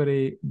British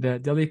Library, the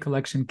Delhi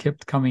collection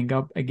kept coming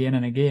up again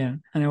and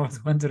again. And I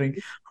was wondering,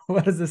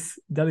 what is this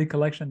Delhi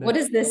collection? What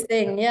is this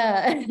thing?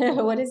 Yeah.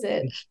 What is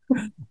it?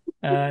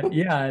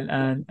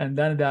 And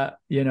then that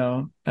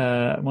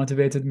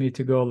motivated me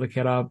to go look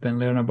it up and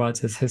learn about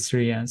his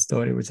history and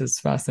story, which is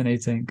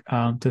fascinating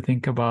to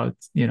think about,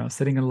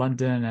 sitting in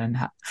London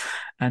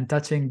and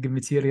touching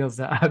materials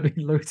that have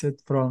been looted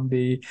from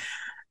the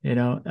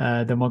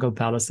Mughal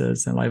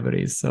palaces and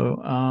libraries.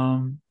 So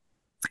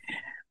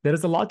there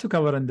is a lot to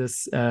cover in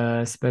this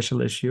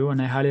special issue,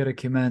 and I highly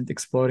recommend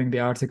exploring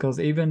the articles,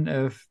 even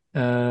if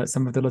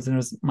some of the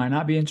listeners might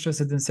not be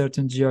interested in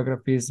certain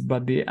geographies,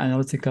 but the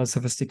analytical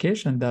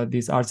sophistication that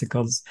these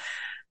articles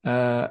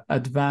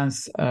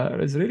advance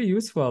is really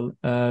useful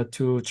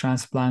to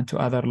transplant to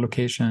other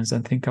locations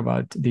and think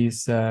about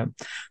these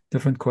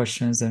different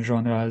questions and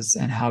genres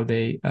and how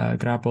they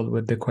grapple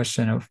with the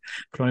question of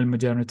colonial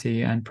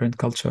modernity and print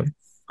culture.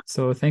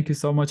 So thank you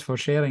so much for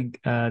sharing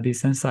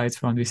these insights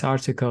from these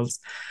articles.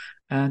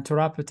 And to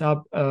wrap it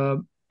up, I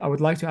would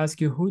like to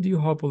ask you, who do you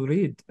hope will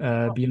read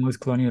Beyond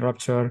Colonial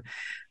Rupture,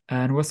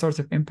 and what sort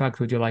of impact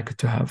would you like it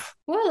to have?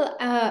 Well,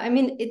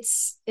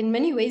 it's in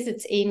many ways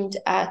it's aimed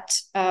at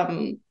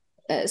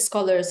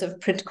scholars of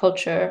print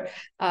culture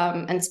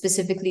and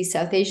specifically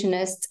South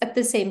Asianists. At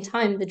the same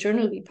time, the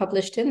journal we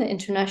published in, the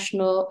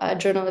International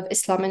Journal of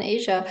Islam and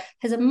Asia,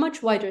 has a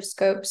much wider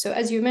scope. So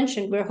as you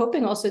mentioned, we're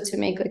hoping also to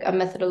make a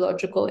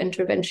methodological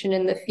intervention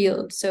in the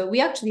field. So we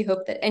actually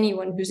hope that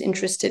anyone who's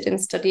interested in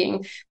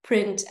studying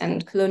print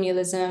and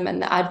colonialism and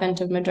the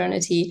advent of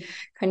modernity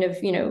kind of,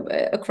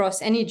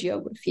 across any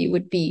geography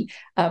would be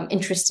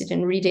interested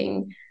in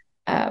reading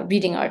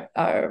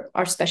our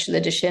special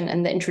edition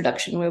and the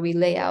introduction, where we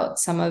lay out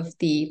some of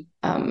the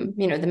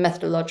the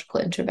methodological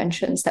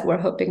interventions that we're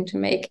hoping to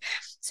make.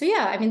 So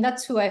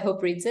that's who I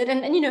hope reads it,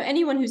 and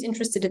anyone who's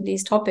interested in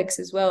these topics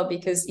as well,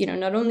 because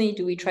not only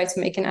do we try to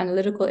make an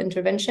analytical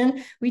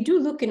intervention, we do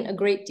look in a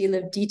great deal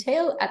of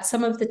detail at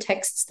some of the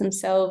texts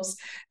themselves,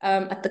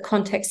 at the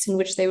context in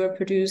which they were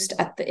produced,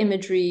 at the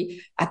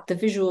imagery, at the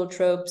visual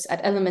tropes,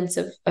 at elements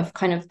of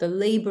kind of the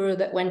labor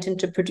that went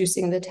into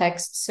producing the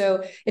text.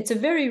 So it's a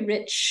very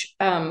rich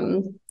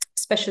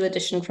special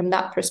edition from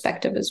that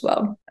perspective as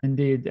well.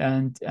 Indeed,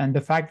 and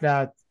the fact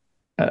that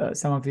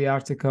some of the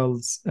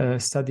articles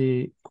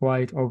study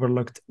quite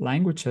overlooked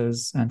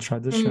languages and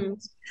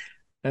traditions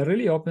it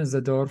really opens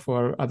the door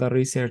for other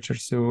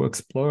researchers to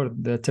explore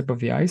the tip of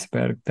the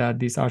iceberg that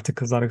these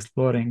articles are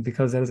exploring,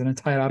 because there's an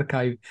entire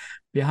archive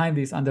behind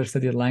these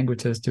understudied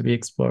languages to be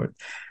explored.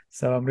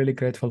 So I'm really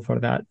grateful for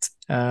that.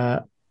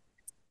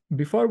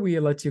 Before we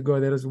let you go,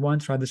 there is one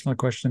traditional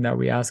question that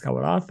we ask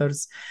our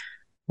authors,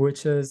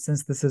 which is,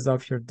 since this is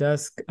off your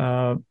desk,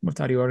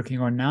 what are you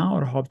working on now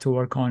or hope to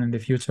work on in the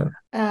future?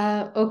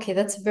 Okay,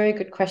 that's a very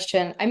good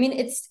question. I mean,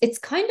 it's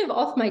kind of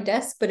off my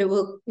desk, but it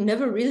will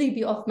never really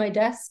be off my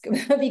desk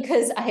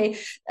because I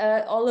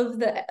all of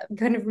the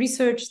kind of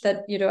research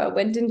that I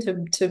went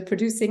into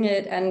producing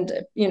it, and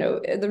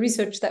the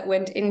research that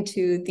went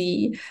into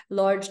the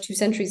large 2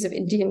 centuries of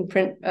Indian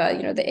print,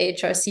 the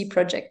AHRC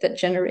project that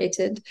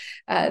generated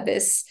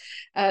this.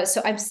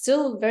 So I'm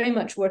still very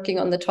much working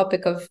on the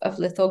topic of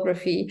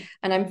lithography,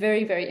 and I'm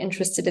very, very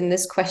interested in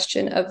this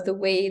question of the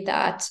way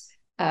that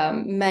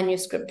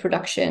manuscript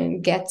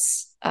production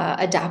gets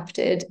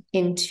adapted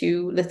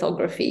into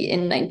lithography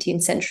in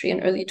 19th century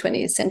and early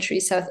 20th century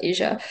South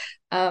Asia.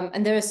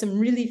 And there are some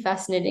really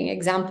fascinating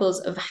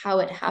examples of how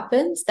it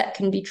happens that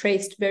can be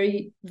traced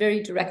very,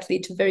 very directly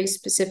to very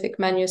specific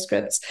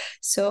manuscripts.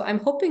 So I'm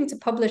hoping to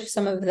publish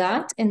some of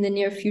that in the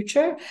near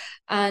future,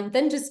 and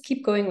then just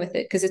keep going with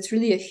it, because it's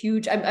really a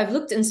huge. I've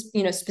looked in,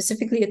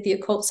 specifically at the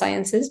occult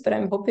sciences, but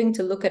I'm hoping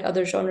to look at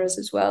other genres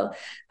as well,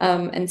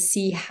 and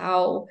see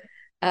how.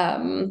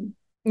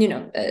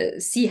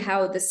 See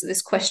how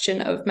this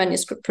question of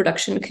manuscript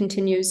production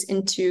continues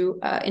into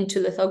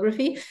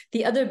lithography.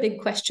 The other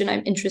big question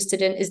I'm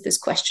interested in is this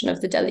question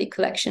of the Delhi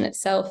collection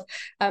itself.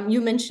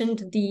 You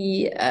mentioned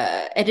the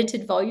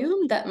edited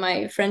volume that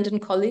my friend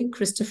and colleague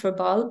Christopher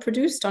Ball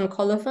produced on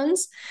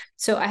colophons.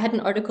 So I had an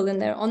article in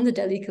there on the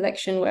Delhi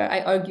collection where I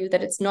argue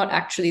that it's not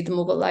actually the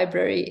Mughal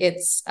library.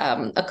 It's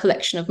a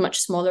collection of much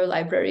smaller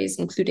libraries,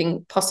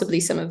 including possibly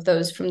some of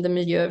those from the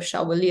milieu of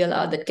Shah Wali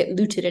Allah that get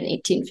looted in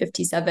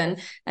 1857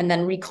 and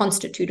then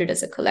reconstituted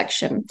as a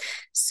collection.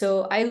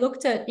 So I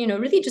looked at,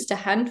 really just a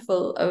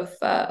handful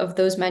of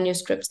those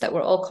manuscripts that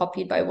were all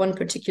copied by one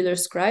particular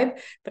scribe.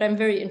 But I'm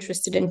very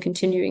interested in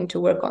continuing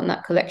to work on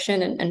that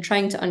collection and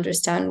trying to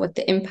understand what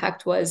the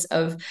impact was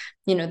of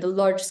the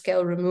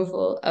large-scale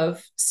removal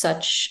of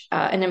such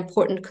an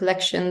important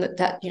collection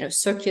that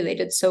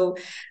circulated so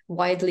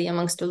widely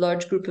amongst a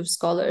large group of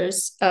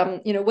scholars.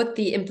 What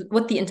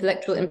the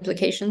intellectual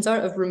implications are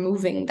of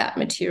removing that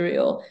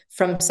material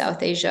from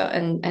South Asia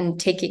and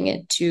taking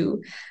it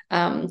to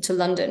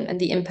London, and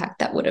the impact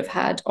that would have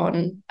had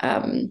on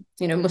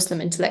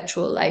Muslim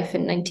intellectual life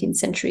in 19th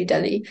century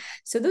Delhi.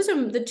 So those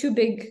are the two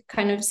big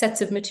kind of sets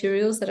of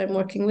materials that I'm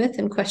working with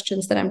and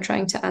questions that I'm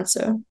trying to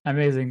answer.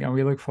 Amazing. And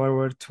we look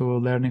forward to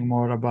learning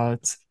more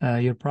about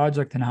your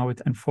project and how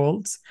it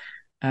unfolds.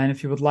 And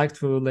if you would like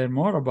to learn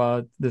more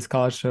about the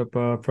scholarship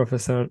of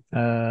Professor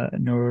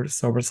Noor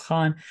Sobers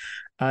Khan,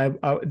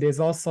 there's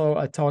also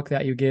a talk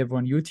that you gave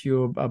on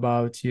YouTube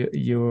about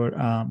your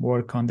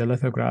work on the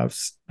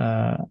lithographs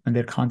and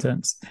their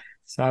contents.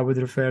 So I would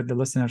refer the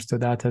listeners to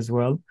that as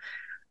well.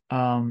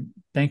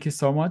 Thank you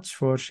so much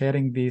for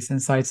sharing these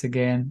insights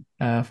again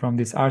from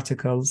these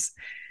articles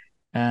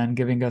and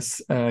giving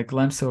us a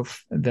glimpse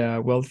of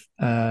the wealth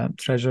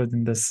treasured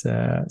in this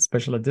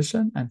special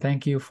edition. And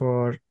thank you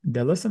for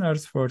the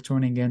listeners for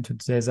tuning in to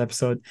today's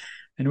episode,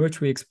 in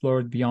which we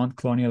explored beyond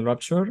colonial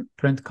rupture,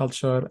 print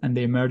culture, and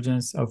the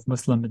emergence of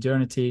Muslim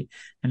modernity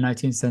in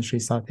 19th century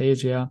South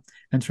Asia,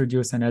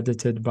 introduced and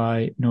edited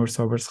by Noor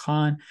Sobers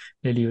Khan,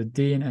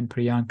 Liliuddin, and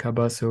Priyanka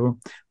Basu,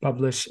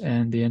 published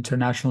in the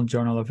International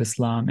Journal of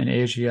Islam in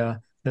Asia,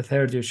 the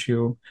 3rd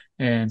issue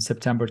in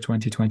September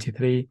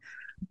 2023.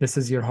 This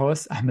is your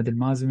host, Ahmed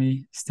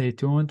Al-Mazmi. Stay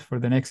tuned for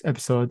the next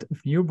episode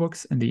of New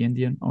Books in the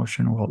Indian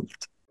Ocean World.